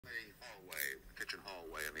kitchen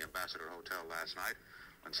hallway in the Ambassador Hotel last night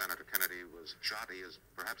when Senator Kennedy was shot. He is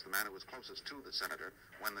perhaps the man who was closest to the senator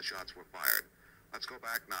when the shots were fired. Let's go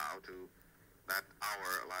back now to that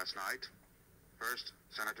hour last night. First,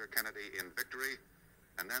 Senator Kennedy in victory,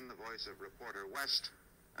 and then the voice of reporter West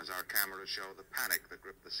as our cameras show the panic that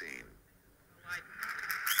gripped the scene.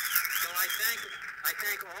 So I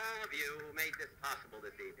thank all of you who made this possible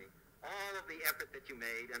this evening. All of the effort that you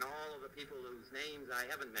made, and all of the people whose names I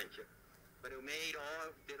haven't mentioned, but who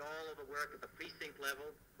did all of the work at the precinct level,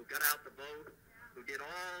 who got out the vote, who did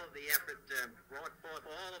all of the effort, brought forth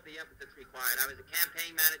all of the effort that's required. I was a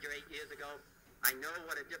campaign manager 8 years ago. I know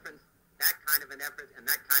what a difference that kind of an effort and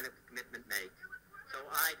that kind of commitment makes. So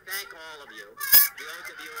I thank all of you, those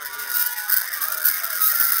of you who are here.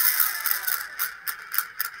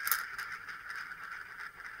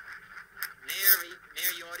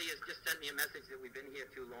 Mayor Yorty has just sent me a message that we've been here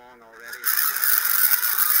too long already.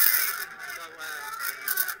 So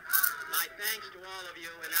my thanks to all of you,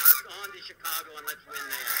 and now it's on to Chicago, and let's win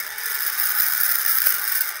there.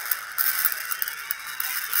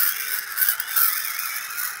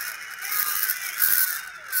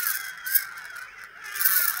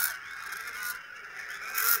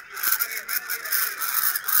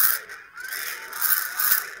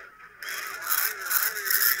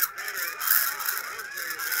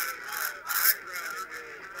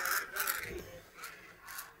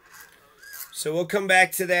 So we'll come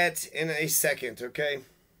back to that in a second, okay?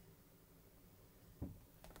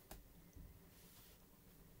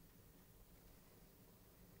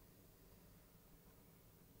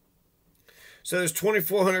 So there's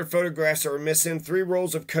 2,400 photographs that were missing, 3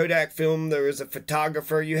 rolls of Kodak film. There was a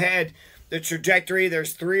photographer. You had the trajectory.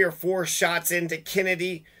 There's 3 or 4 shots into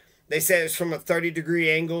Kennedy. They said it's from a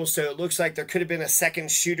 30-degree angle, so it looks like there could have been a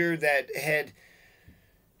second shooter that had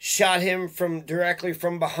shot him directly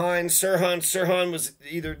from behind. Sirhan was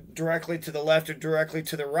either directly to the left or directly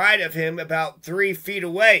to the right of him, about 3 feet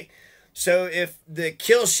away. So if the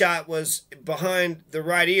kill shot was behind the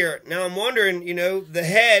right ear, now I'm wondering, you know, the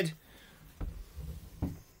head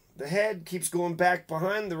keeps going back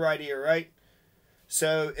behind the right ear, right?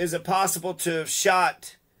 So is it possible to have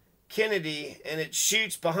shot Kennedy and it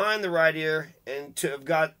shoots behind the right ear and to have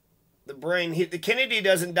got the brain? The Kennedy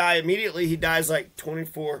doesn't die immediately. He dies like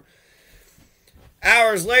 24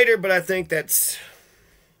 hours later, but I think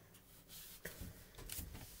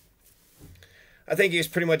he was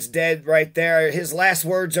pretty much dead right there. His last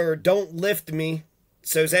words are, "Don't lift me."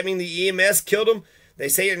 So does that mean the EMS killed him? They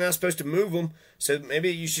say you're not supposed to move him, so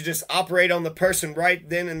maybe you should just operate on the person right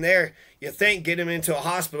then and there. You think, get him into a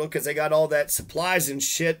hospital because they got all that supplies and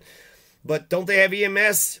shit. But don't they have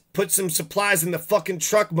EMS? Put some supplies in the fucking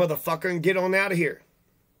truck, motherfucker, and get on out of here.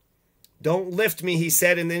 "Don't lift me," he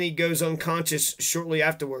said, and then he goes unconscious shortly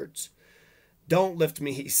afterwards. "Don't lift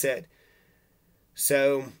me," he said.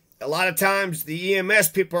 So a lot of times the EMS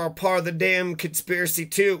people are part of the damn conspiracy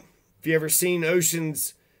too. If you ever seen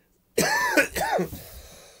Ocean's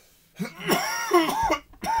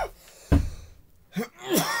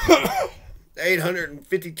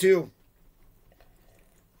 852.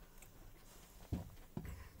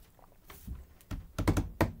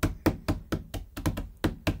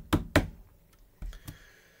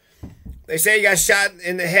 They say you got shot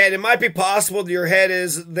in the head. It might be possible that your head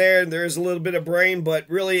is there and there is a little bit of brain, but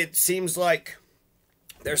really it seems like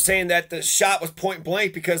they're saying that the shot was point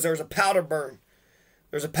blank because there was a powder burn.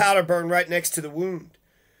 There's a powder burn right next to the wound.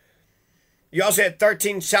 You also had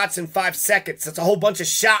 13 shots in 5 seconds. That's a whole bunch of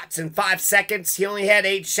shots in 5 seconds. He only had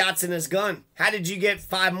 8 shots in his gun. How did you get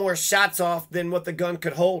 5 more shots off than what the gun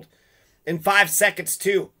could hold? In 5 seconds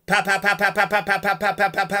too. Pow, pow, pow, pow, pow, pow, pow, pow, pow, pow,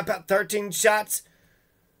 pow, pow, pow. 13 shots?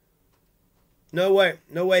 No way.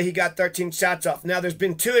 No way he got 13 shots off. Now, there's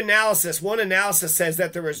been 2 analyses. One analysis says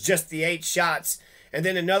that there was just the 8 shots. And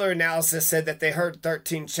then another analysis said that they heard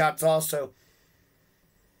 13 shots also.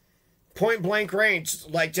 Point blank range,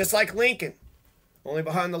 just like Lincoln. Only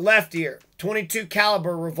behind the left ear. 22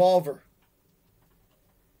 caliber revolver.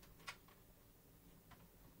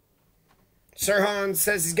 Sirhan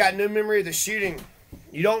says he's got no memory of the shooting.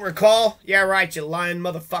 You don't recall? Yeah, right, you lying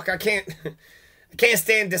motherfucker. I can't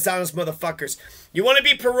stand dishonest motherfuckers. You want to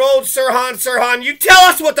be paroled, Sirhan? You tell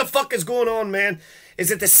us what the fuck is going on, man.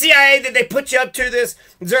 Is it the CIA that they put you up to this?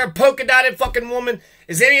 Is there a polka-dotted fucking woman?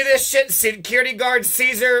 Is any of this shit security guard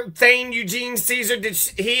Caesar, Thane Eugene Caesar, did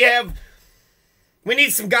he have... We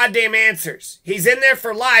need some goddamn answers. He's in there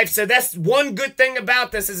for life, so that's one good thing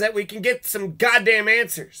about this is that we can get some goddamn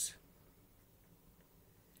answers.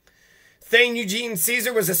 Thane Eugene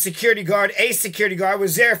Caesar was a security guard. A security guard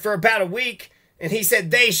was there for about a week, and he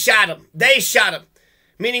said they shot him. They shot him.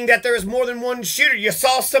 Meaning that there was more than one shooter. You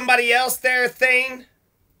saw somebody else there, Thane?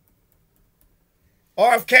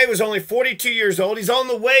 RFK was only 42 years old. He's on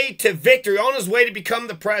the way to victory, on his way to become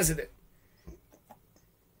the president.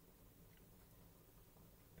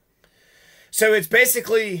 So it's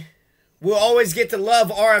basically, we'll always get to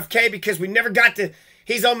love RFK because we never got to,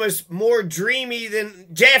 he's almost more dreamy than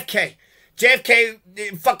JFK.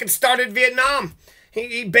 JFK fucking started Vietnam.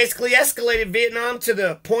 He basically escalated Vietnam to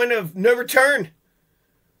the point of no return.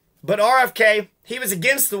 But RFK, he was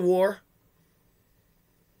against the war.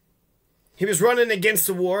 He was running against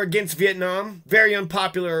the war, against Vietnam. Very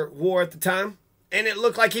unpopular war at the time. And it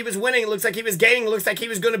looked like he was winning. It looks like he was gaining. It looks like he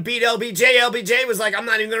was going to beat LBJ. LBJ was like, I'm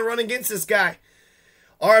not even going to run against this guy.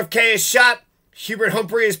 RFK is shot. Hubert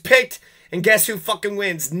Humphrey is picked. And guess who fucking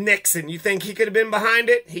wins? Nixon. You think he could have been behind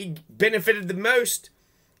it? He benefited the most.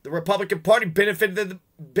 The Republican Party benefited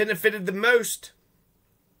the most.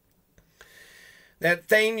 That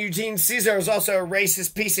Thane Eugene Caesar is also a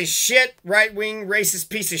racist piece of shit. Right-wing racist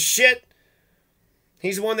piece of shit.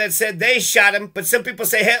 He's the one that said they shot him. But some people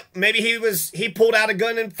say, hey, maybe he pulled out a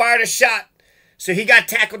gun and fired a shot. So he got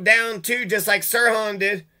tackled down too, just like Sirhan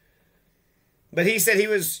did. But he said he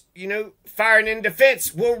was, firing in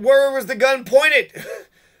defense. Well, where was the gun pointed?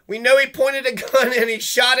 We know he pointed a gun and he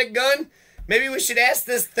shot a gun. Maybe we should ask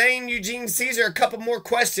this Thane Eugene Caesar a couple more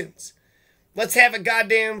questions. Let's have a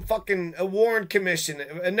goddamn fucking Warren Commission.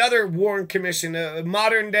 Another Warren Commission. A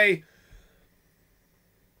modern day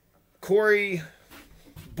Corey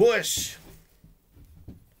Bush.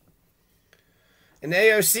 An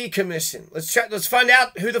AOC commission. Let's find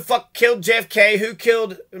out who the fuck killed JFK, who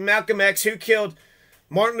killed Malcolm X, who killed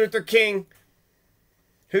Martin Luther King,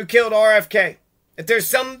 who killed RFK. If there's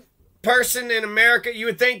some person in America, you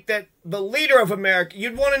would think that the leader of America,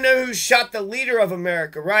 you'd want to know who shot the leader of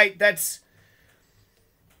America, right?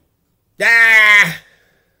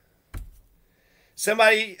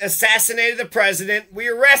 Somebody assassinated the president. We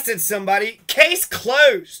arrested somebody. Case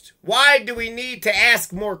closed. Why do we need to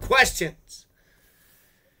ask more questions?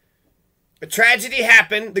 A tragedy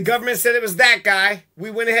happened. The government said it was that guy.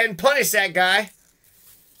 We went ahead and punished that guy.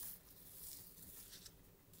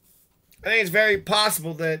 I think it's very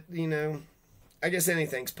possible that, I guess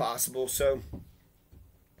anything's possible. So,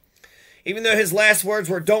 even though his last words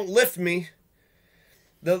were, don't lift me,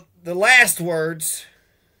 the last words,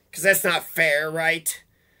 because that's not fair, right?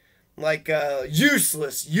 Like,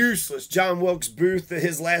 useless. John Wilkes Booth,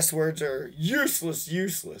 his last words are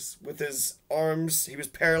useless. With his arms, he was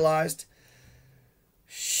paralyzed.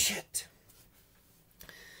 Shit.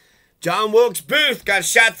 John Wilkes Booth got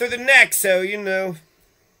shot through the neck, so, And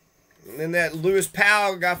then that Lewis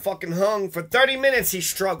Powell got fucking hung. For 30 minutes, he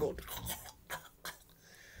struggled.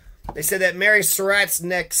 They said that Mary Surratt's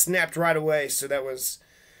neck snapped right away, so that was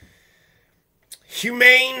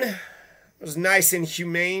humane. It was nice and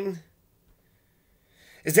humane.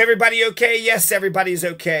 Is everybody okay? Yes, everybody's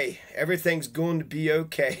okay. Everything's going to be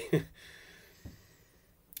okay.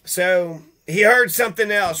 So, he heard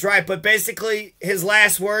something else, right? But basically, his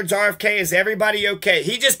last words, RFK, is everybody okay?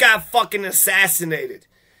 He just got fucking assassinated.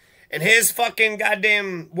 And his fucking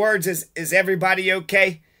goddamn words is everybody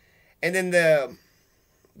okay? And then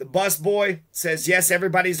the bus boy says, yes,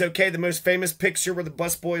 everybody's okay. The most famous picture where the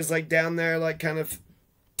bus boy is like down there, like kind of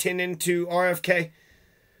tending to RFK.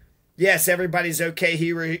 Yes, everybody's okay.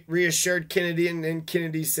 He reassured Kennedy, and then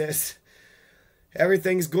Kennedy says,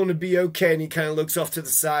 everything's going to be okay. And he kind of looks off to the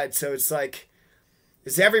side. So it's like,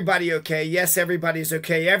 is everybody okay? Yes, everybody's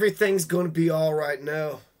okay. Everything's going to be all right.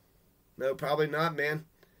 No, probably not, man.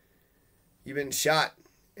 You've been shot,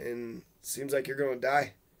 and it seems like you're going to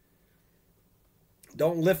die.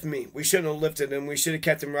 Don't lift me. We shouldn't have lifted him. We should have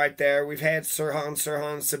kept him right there. We've had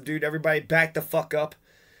Sirhan subdued. Everybody back the fuck up.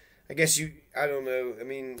 I guess I don't know. I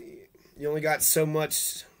mean, you only got so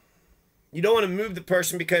much. You don't want to move the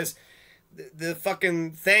person because the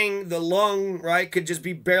fucking thing, the lung, right, could just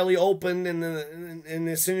be barely opened, and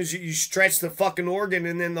as soon as you stretch the fucking organ,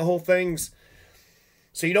 and then the whole thing's.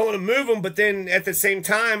 So you don't want to move them, but then at the same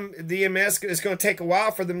time, the EMS is going to take a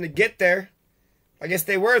while for them to get there. I guess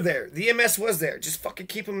they were there. The EMS was there. Just fucking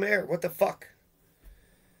keep them there. What the fuck?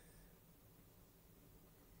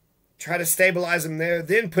 Try to stabilize them there,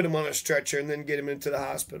 then put them on a stretcher, and then get them into the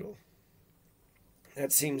hospital.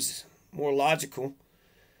 That seems more logical.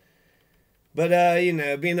 But,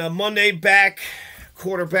 being a Monday back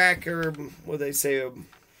quarterback, or what do they say, a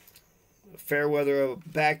fair weather, a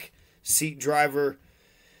back seat driver,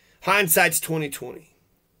 hindsight's 20/20.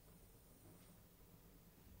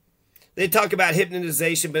 They talk about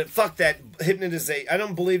hypnotization, but fuck that hypnotization. I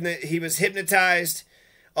don't believe that he was hypnotized.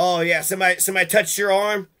 Oh yeah, somebody touched your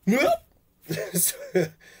arm.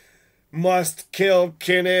 Must kill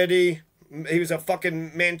Kennedy. He was a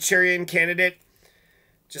fucking Manchurian candidate.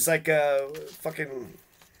 Just like a fucking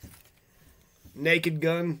Naked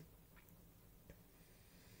Gun.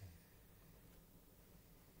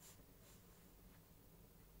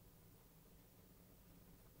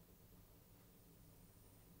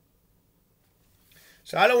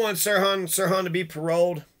 So I don't want Sirhan to be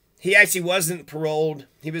paroled. He actually wasn't paroled.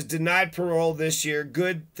 He was denied parole this year.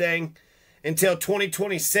 Good thing. Until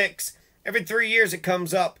 2026. Every 3 years it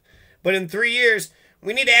comes up. But in 3 years,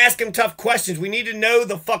 we need to ask him tough questions. We need to know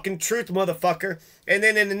the fucking truth, motherfucker. And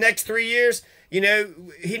then in the next 3 years, you know,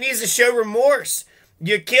 he needs to show remorse.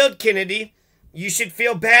 You killed Kennedy. You should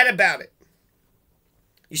feel bad about it.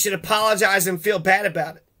 You should apologize and feel bad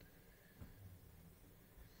about it.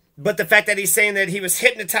 But the fact that he's saying that he was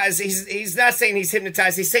hypnotized, he's not saying he's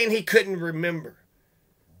hypnotized. He's saying he couldn't remember.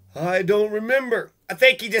 I don't remember. I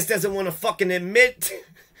think he just doesn't want to fucking admit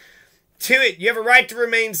to it. You have a right to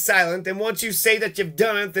remain silent. And once you say that you've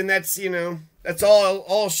done it, then that's, you know, that's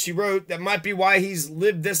all she wrote. That might be why he's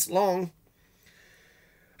lived this long.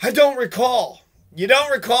 I don't recall. You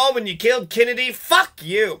don't recall when you killed Kennedy? Fuck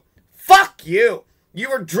you. Fuck you. You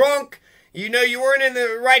were drunk. You know, you weren't in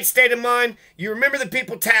the right state of mind. You remember the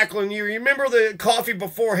people tackling you. You remember the coffee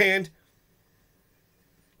beforehand.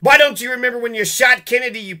 Why don't you remember when you shot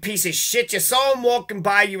Kennedy, you piece of shit? You saw him walking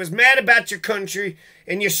by. You was mad about your country,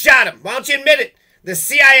 and you shot him. Why don't you admit it? The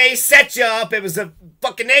CIA set you up. It was a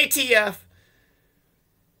fucking ATF.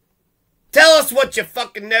 Tell us what you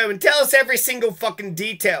fucking know, and tell us every single fucking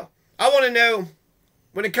detail. I want to know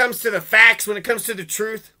when it comes to the facts, when it comes to the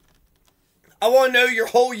truth. I want to know your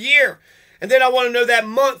whole year. And then I want to know that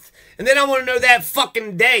month. And then I want to know that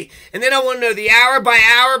fucking day. And then I want to know the hour by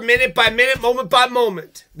hour, minute by minute, moment by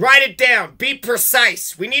moment. Write it down. Be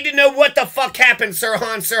precise. We need to know what the fuck happened,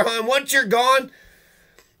 Sirhan Sirhan. Once you're gone,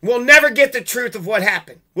 we'll never get the truth of what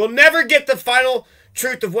happened. We'll never get the final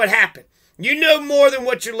truth of what happened. You know more than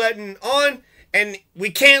what you're letting on, and we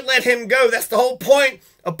can't let him go. That's the whole point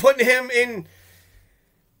of putting him in.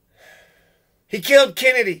 He killed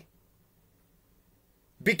Kennedy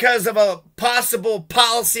because of a possible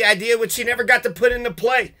policy idea which he never got to put into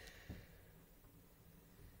play.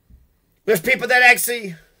 There's people that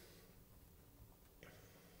actually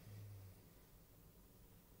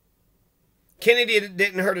Kennedy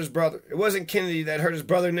didn't hurt his brother. It wasn't Kennedy that hurt his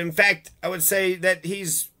brother. And in fact, I would say that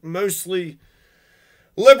he's mostly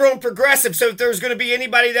liberal and progressive. So if there was going to be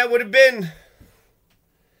anybody that would have been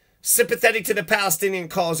sympathetic to the Palestinian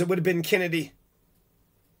cause, it would have been Kennedy.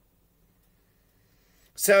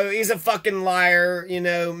 So he's a fucking liar, you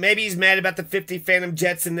know. Maybe he's mad about the 50 Phantom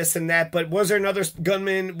jets and this and that, but was there another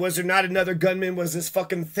gunman? Was there not another gunman? Was this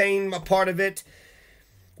fucking thing a part of it?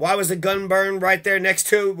 Why was the gun burned right there next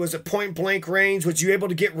to it? Was it point blank range? Was you able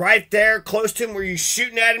to get right there close to him? Were you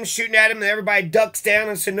shooting at him, and everybody ducks down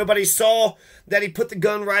and so nobody saw that he put the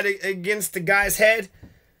gun right against the guy's head?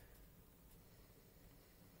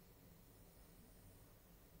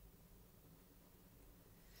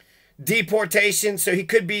 Deportation, so he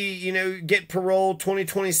could be, you know, get paroled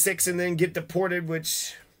 2026 and then get deported,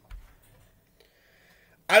 which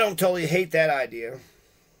I don't totally hate that idea.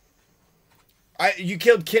 You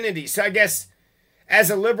killed Kennedy, so I guess as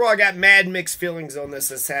a liberal, I got mad mixed feelings on this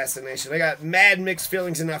assassination. I got mad mixed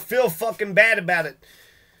feelings, and I feel fucking bad about it.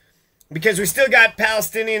 Because we still got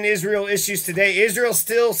Palestinian-Israel issues today. Israel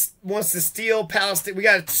still wants to steal Palestine. We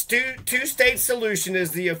got a two-state solution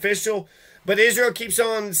is the official. But Israel keeps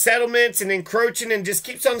on settlements and encroaching and just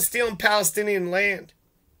keeps on stealing Palestinian land.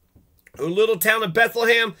 A little town of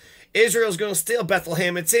Bethlehem, Israel's going to steal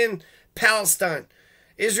Bethlehem. It's in Palestine.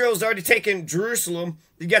 Israel's already taken Jerusalem.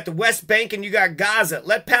 You got the West Bank and you got Gaza.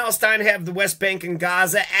 Let Palestine have the West Bank and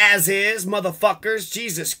Gaza as is, motherfuckers.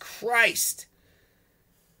 Jesus Christ.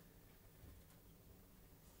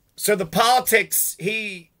 So the politics,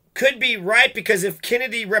 he could be right, because if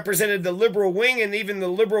Kennedy represented the liberal wing and even the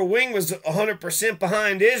liberal wing was 100%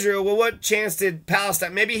 behind Israel, well, what chance did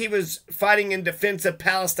Palestine? Maybe he was fighting in defense of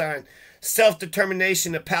Palestine,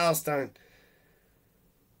 self-determination of Palestine.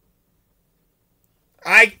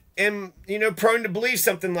 I am, you know, prone to believe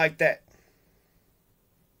something like that.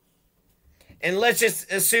 And let's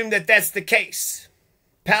just assume that that's the case.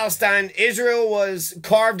 Israel was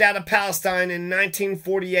carved out of Palestine in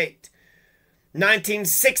 1948.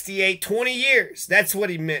 1968, 20 years. That's what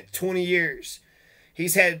he meant, 20 years.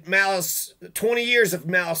 He's had 20 years of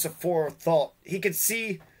malice aforethought. He could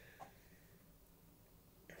see,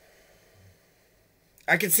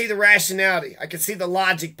 I could see the rationality. I could see the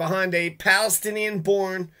logic behind a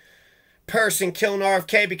Palestinian-born person killing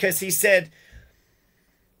RFK, because he said,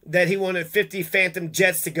 that he wanted 50 Phantom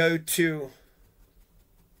jets to go to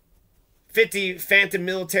 50 Phantom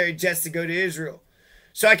military jets to go to Israel.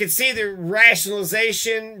 So I could see the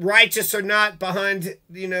rationalization, righteous or not, behind,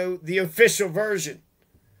 the official version.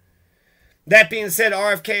 That being said,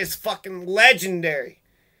 RFK is fucking legendary.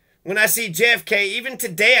 When I see JFK, even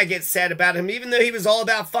today I get sad about him, even though he was all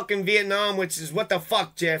about fucking Vietnam, which is what the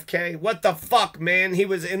fuck, JFK? What the fuck, man? He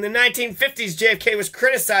was, in the 1950s, JFK was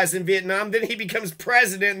criticized in Vietnam, then he becomes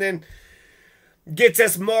president and then gets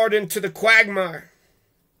us marred into the quagmire.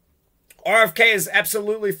 RFK is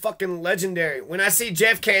absolutely fucking legendary. When I see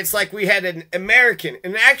JFK, it's like we had an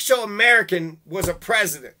actual American was a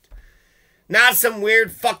president. Not some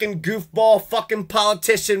weird fucking goofball fucking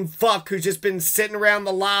politician fuck who's just been sitting around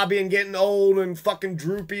the lobby and getting old and fucking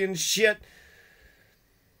droopy and shit.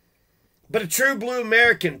 But a true blue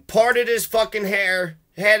American, parted his fucking hair,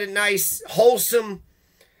 had a nice, wholesome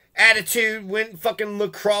attitude, went fucking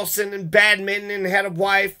lacrossing and badminton and had a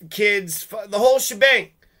wife, kids, the whole shebang.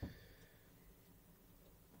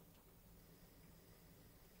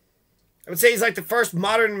 I would say he's like the first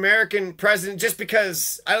modern American president just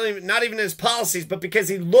because, not even his policies, but because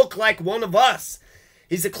he looked like one of us.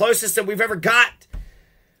 He's the closest that we've ever got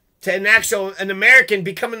to an American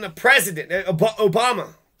becoming the president.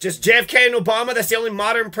 Obama. Just JFK and Obama, that's the only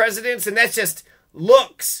modern presidents, and that's just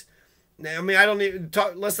looks. I mean, I don't need to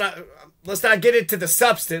talk, let's not get into the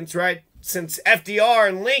substance, right? Since FDR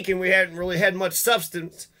and Lincoln, we hadn't really had much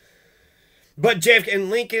substance. But JFK and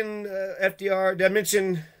Lincoln, FDR, did I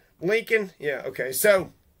mention Lincoln? Yeah, okay.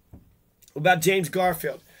 So, what about James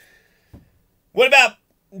Garfield? What about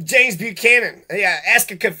James Buchanan? Yeah,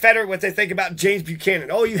 ask a Confederate what they think about James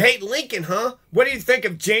Buchanan. Oh, you hate Lincoln, huh? What do you think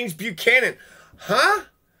of James Buchanan? Huh?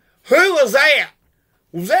 Who was that?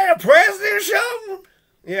 Was that a president or something?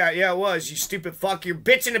 Yeah, it was, you stupid fuck. You're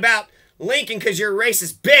bitching about Lincoln because you're a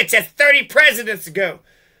racist bitch. That's 30 presidents ago.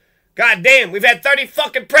 God damn, we've had 30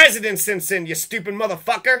 fucking presidents since then, you stupid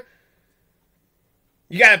motherfucker.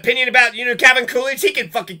 You got an opinion about, Calvin Coolidge? He can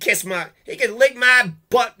fucking he can lick my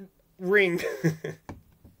butt ring.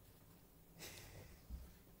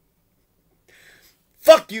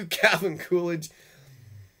 Fuck you, Calvin Coolidge.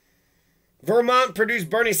 Vermont produced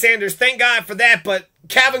Bernie Sanders. Thank God for that, but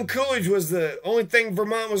Calvin Coolidge was the only thing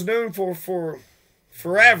Vermont was known for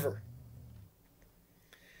forever.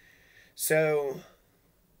 So,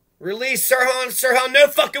 release Sirhan Sirhan. No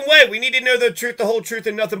fucking way. We need to know the truth, the whole truth,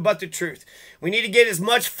 and nothing but the truth. We need to get as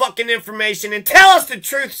much fucking information and tell us the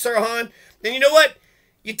truth, Sirhan. And you know what?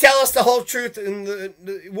 You tell us the whole truth and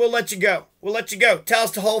we'll let you go. We'll let you go. Tell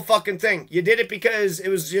us the whole fucking thing. You did it because it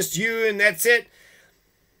was just you and that's it.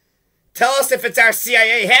 Tell us if it's our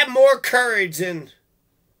CIA. Have more courage. And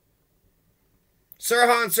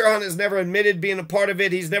Sirhan Sirhan has never admitted being a part of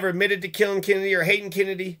it. He's never admitted to killing Kennedy or hating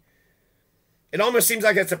Kennedy. It almost seems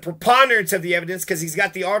like it's a preponderance of the evidence because he's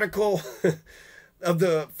got the article of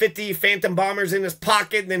the 50 Phantom bombers in his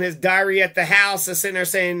pocket and then his diary at the house is sitting there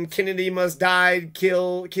saying Kennedy must die,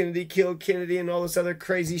 kill Kennedy, and all this other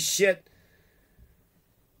crazy shit.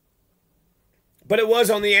 But it was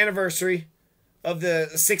on the anniversary of the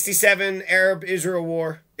 67 Arab-Israel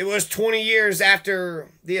War. It was 20 years after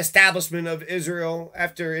the establishment of Israel,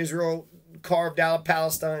 after Israel carved out of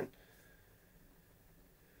Palestine.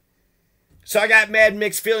 So I got mad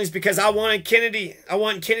mixed feelings because I wanted Kennedy. I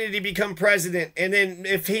want Kennedy to become president. And then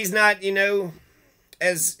if he's not,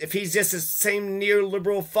 if he's just the same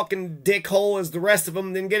neoliberal fucking dickhole as the rest of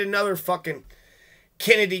them, then get another fucking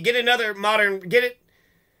Kennedy. Get another modern,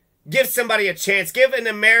 give somebody a chance. Give an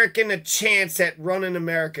American a chance at running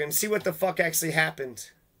America and see what the fuck actually happened.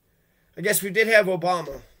 I guess we did have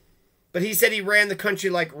Obama. But he said he ran the country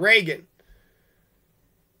like Reagan.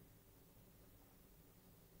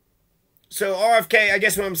 So RFK, I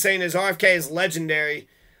guess what I'm saying is RFK is legendary.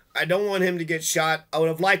 I don't want him to get shot. I would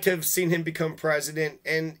have liked to have seen him become president.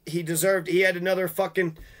 And he had another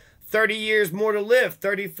fucking 30 years more to live.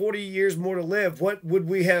 30, 40 years more to live. What would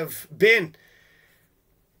we have been?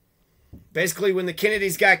 Basically, when the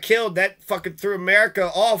Kennedys got killed, that fucking threw America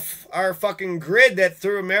off our fucking grid. That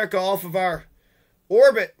threw America off of our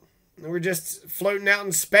orbit. And we're just floating out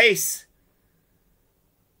in space.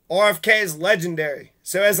 RFK is legendary.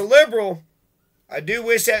 So as a liberal, I do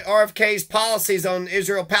wish that RFK's policies on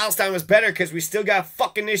Israel-Palestine was better because we still got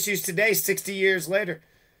fucking issues today, 60 years later.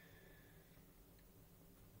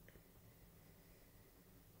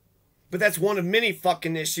 But that's one of many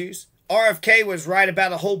fucking issues. RFK was right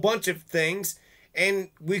about a whole bunch of things, and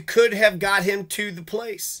we could have got him to the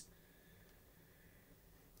place.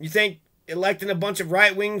 You think electing a bunch of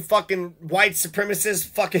right-wing fucking white supremacists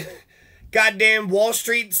fucking goddamn Wall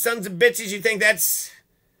Street sons of bitches, you think that's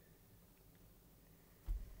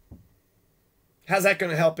How's that going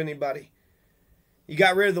to help anybody? You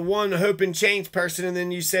got rid of the one hope and change person, and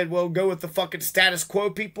then you said, well, go with the fucking status quo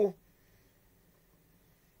people?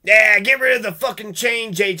 Yeah, get rid of the fucking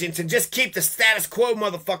change agents and just keep the status quo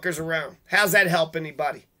motherfuckers around. How's that help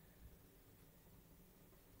anybody?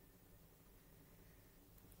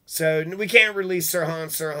 So we can't release Sirhan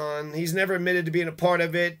Sirhan. He's never admitted to being a part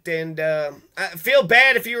of it. And I feel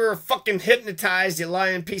bad if you were fucking hypnotized, you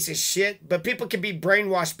lying piece of shit. But people can be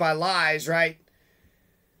brainwashed by lies, right?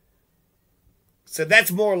 So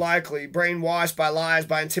that's more likely. Brainwashed by lies,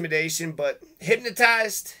 by intimidation. But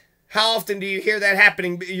hypnotized? How often do you hear that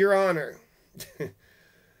happening, Your Honor?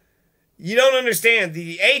 You don't understand.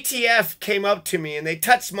 The ATF came up to me and they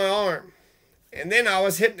touched my arm. And then I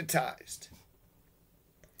was hypnotized.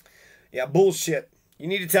 Yeah, bullshit. You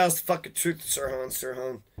need to tell us the fucking truth, Sirhan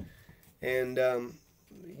Sirhan. And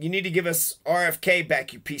you need to give us RFK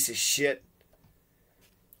back, you piece of shit.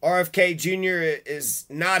 RFK Jr. is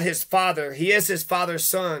not his father. He is his father's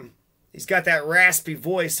son. He's got that raspy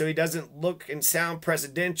voice, so he doesn't look and sound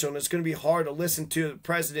presidential, and it's going to be hard to listen to a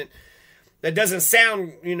president that doesn't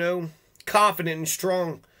sound, you know, confident and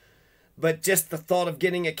strong. But just the thought of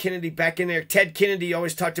getting a Kennedy back in there. Ted Kennedy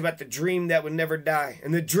always talked about the dream that would never die.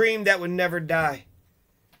 And the dream that would never die.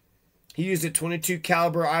 He used a .22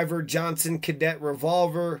 caliber Iver Johnson cadet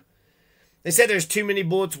revolver. They said there's too many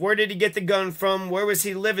bullets. Where did he get the gun from? Where was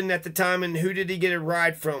he living at the time? And who did he get a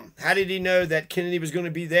ride from? How did he know that Kennedy was going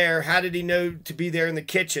to be there? How did he know to be there in the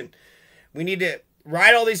kitchen? We need to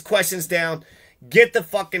write all these questions down. Get the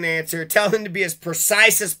fucking answer. Tell him to be as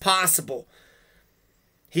precise as possible.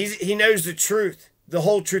 He knows the truth, the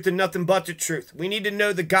whole truth and nothing but the truth. We need to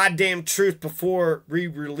know the goddamn truth before we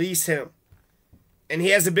release him. And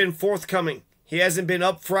he hasn't been forthcoming. He hasn't been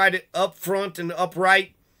upfront and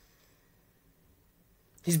upright.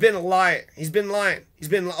 He's been a liar. He's been lying. He's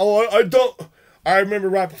been, I remember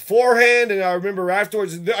right beforehand and I remember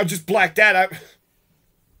afterwards. I just blacked out. I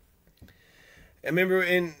remember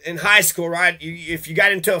in high school, right? If you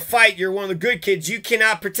got into a fight, you're one of the good kids. You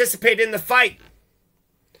cannot participate in the fight.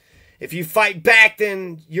 If you fight back,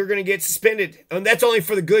 then you're going to get suspended. And that's only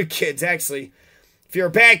for the good kids, actually. If you're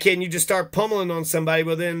a bad kid and you just start pummeling on somebody,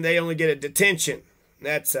 well, then they only get a detention.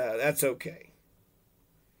 That's okay.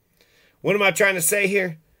 What am I trying to say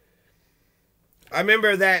here? I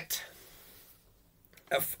remember that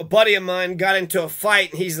a buddy of mine got into a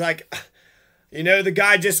fight, and he's like, you know, the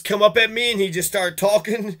guy just come up at me, and he just started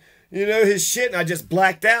talking, you know, his shit, and I just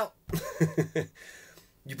blacked out.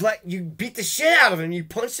 You beat the shit out of him. You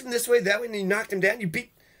punched him this way, that way, and you knocked him down.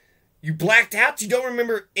 You blacked out. You don't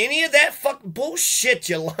remember any of that fucking bullshit,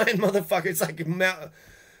 you lying motherfucker. It's like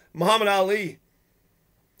Muhammad Ali.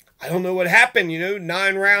 I don't know what happened, you know.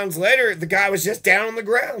 9 rounds later, the guy was just down on the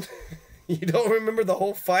ground. You don't remember the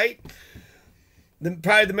whole fight?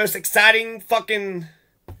 Probably the most exciting fucking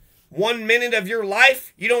 1 minute of your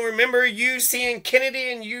life. You don't remember you seeing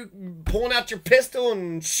Kennedy and you pulling out your pistol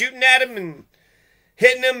and shooting at him and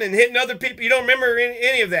hitting them and hitting other people. You don't remember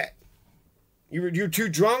any of that. You were too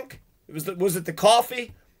drunk? Was it the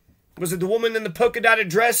coffee? Was it the woman in the polka dotted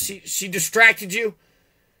dress? She distracted you?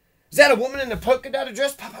 Is that a woman in the polka dotted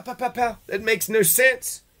dress? Pow, pow, pow, pow, pow. That makes no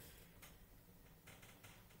sense.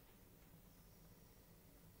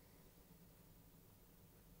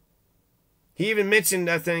 He even mentioned,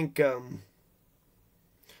 I think,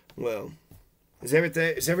 well, is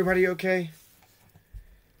everybody okay?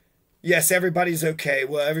 Yes, everybody's okay.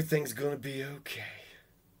 Well, everything's going to be okay.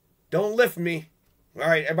 Don't lift me. All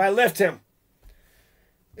right, everybody lift him.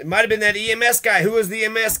 It might have been that EMS guy. Who was the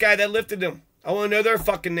EMS guy that lifted him? I want to know their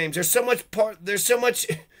fucking names. There's so much.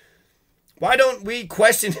 Why don't we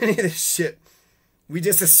question any of this shit? We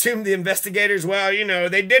just assume the investigators, well, you know,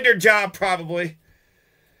 they did their job probably.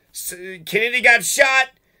 So, Kennedy got shot.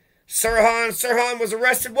 Sirhan was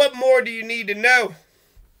arrested. What more do you need to know?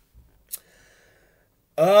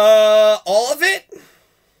 All of it?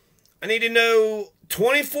 I need to know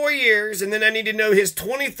 24 years, and then I need to know his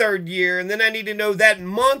 23rd year, and then I need to know that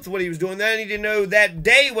month what he was doing, then I need to know that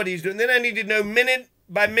day what he was doing, then I need to know minute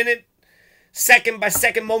by minute, second by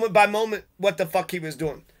second, moment by moment what the fuck he was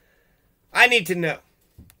doing. I need to know.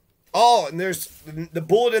 Oh, and there's the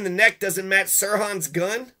bullet in the neck doesn't match Sirhan's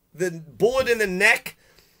gun. The bullet in the neck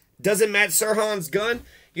doesn't match Sirhan's gun.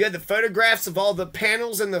 You had the photographs of all the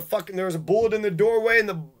panels and there was a bullet in the doorway and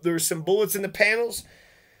there were some bullets in the panels.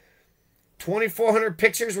 2,400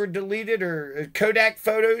 pictures were deleted or Kodak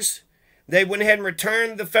photos. They went ahead and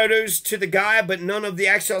returned the photos to the guy, but none of the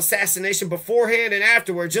actual assassination beforehand and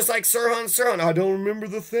afterwards, just like Sirhan Sirhan. I don't remember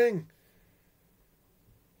the thing.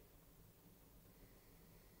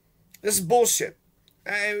 This is bullshit.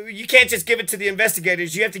 You can't just give it to the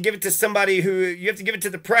investigators. You have to give it to somebody you have to give it to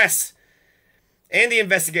the press and the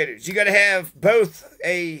investigators. You got to have both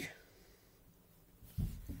you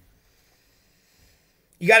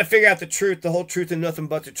got to figure out the truth, the whole truth, and nothing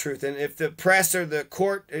but the truth. And if the press or the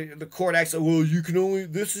court acts like, well,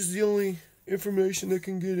 this is the only information that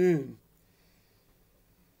can get in.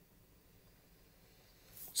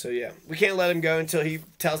 So yeah, we can't let him go until he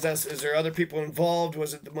tells us, is there other people involved?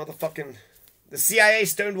 Was it the CIA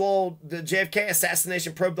stonewalled the JFK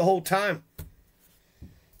assassination probe the whole time?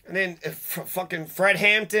 And then fucking Fred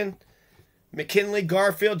Hampton, McKinley,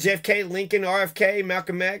 Garfield, JFK, Lincoln, RFK,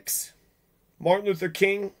 Malcolm X, Martin Luther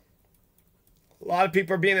King. A lot of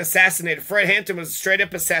people are being assassinated. Fred Hampton was straight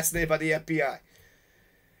up assassinated by the FBI.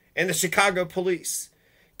 And the Chicago police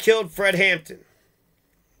killed Fred Hampton.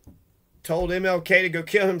 Told MLK to go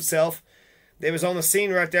kill himself. They was on the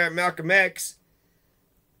scene right there at Malcolm X.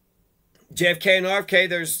 JFK and RFK,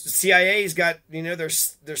 there's CIA's got,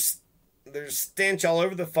 there's stench all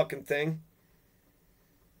over the fucking thing.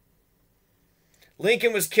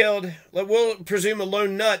 Lincoln was killed, we'll presume a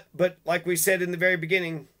lone nut, but like we said in the very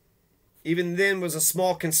beginning, even then was a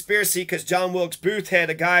small conspiracy because John Wilkes Booth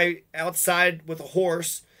had a guy outside with a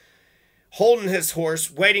horse, holding his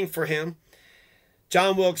horse, waiting for him.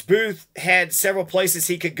 John Wilkes Booth had several places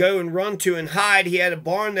he could go and run to and hide. He had a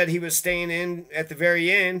barn that he was staying in at the very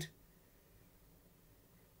end.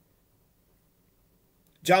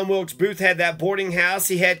 John Wilkes Booth had that boarding house.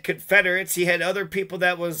 He had Confederates. He had other people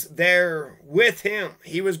that was there with him.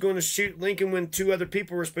 He was going to shoot Lincoln when two other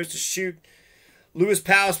people were supposed to shoot. Lewis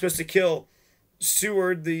Powell was supposed to kill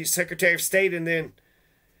Seward, the Secretary of State, and then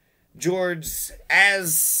George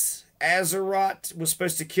Azerot was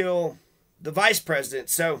supposed to kill the vice president.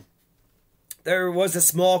 So there was a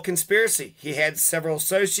small conspiracy. He had several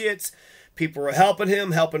associates. People were helping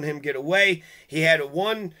him get away. He had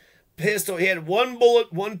one pistol. He had one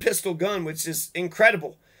bullet, one pistol gun, which is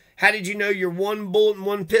incredible. How did you know your one bullet and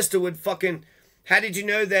one pistol would fucking... How did you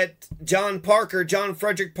know that John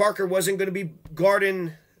Frederick Parker wasn't going to be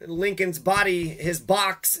guarding Lincoln's body, his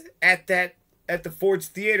box, at the Ford's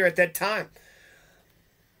Theater at that time?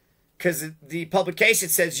 Because the publication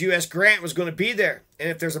says U.S. Grant was going to be there. And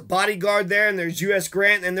if there's a bodyguard there and there's U.S.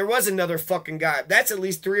 Grant, and there was another fucking guy. That's at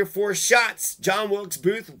least 3 or 4 shots. John Wilkes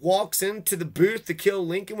Booth walks into the booth to kill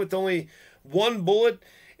Lincoln with only one bullet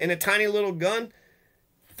and a tiny little gun.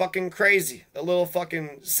 Fucking crazy. A little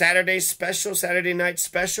fucking Saturday night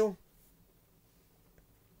special.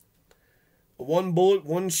 One bullet,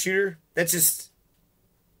 one shooter. That's just...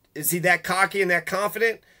 Is he that cocky and that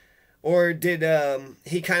confident? Or did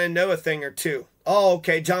he kind of know a thing or two? Oh,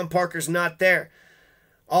 okay, John Parker's not there.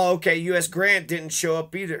 Oh, okay, U.S. Grant didn't show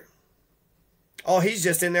up either. Oh, he's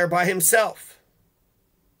just in there by himself.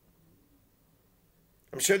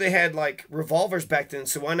 I'm sure they had, like, revolvers back then,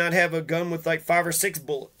 so why not have a gun with, like, 5 or 6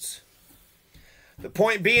 bullets? The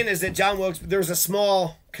point being is that John Wilkes, there was a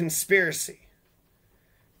small conspiracy.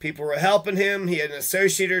 People were helping him. He had an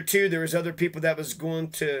associate or two. There was other people that was going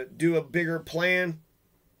to do a bigger plan.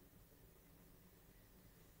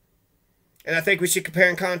 And I think we should compare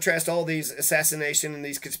and contrast all these assassination and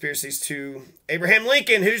these conspiracies to Abraham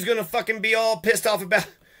Lincoln. Who's going to fucking be all pissed off about...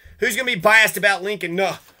 Who's going to be biased about Lincoln?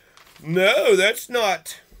 No, that's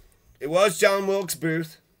not. It was John Wilkes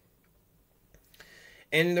Booth.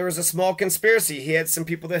 And there was a small conspiracy. He had some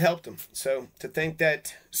people that helped him. So to think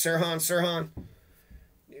that Sirhan...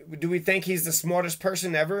 Do we think he's the smartest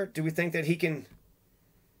person ever? Do we think that he can...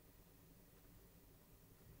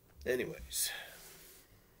 Anyways...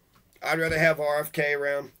 I'd rather have RFK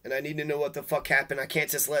around, and I need to know what the fuck happened. I can't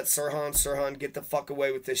just let Sirhan get the fuck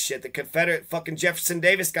away with this shit. The Confederate fucking Jefferson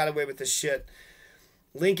Davis got away with this shit.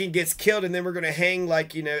 Lincoln gets killed, and then we're going to hang,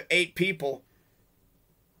 8 people.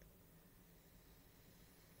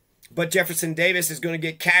 But Jefferson Davis is going to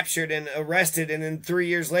get captured and arrested, and then 3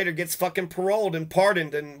 years later gets fucking paroled and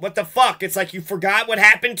pardoned. And what the fuck? It's like you forgot what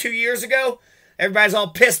happened 2 years ago? Everybody's all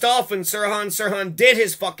pissed off when Sirhan did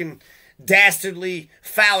his fucking... dastardly,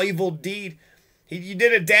 foul, evil deed. You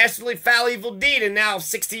did a dastardly, foul, evil deed, and now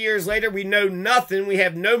 60 years later we know nothing. We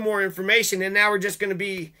have no more information, and now we're just going to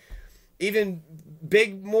be even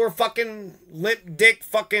more fucking limp dick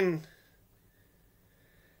fucking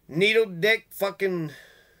needle dick fucking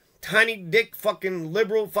tiny dick fucking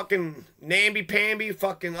liberal fucking namby-pamby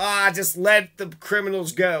fucking just let the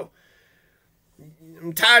criminals go.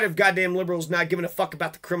 I'm tired of goddamn liberals not giving a fuck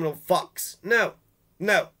about the criminal fucks. No.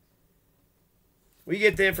 We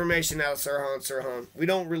get the information out of Sirhan. We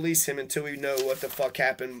don't release him until we know what the fuck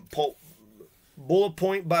happened. Bullet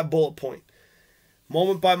point by bullet point.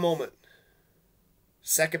 Moment by moment.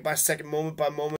 Second by second, moment by moment.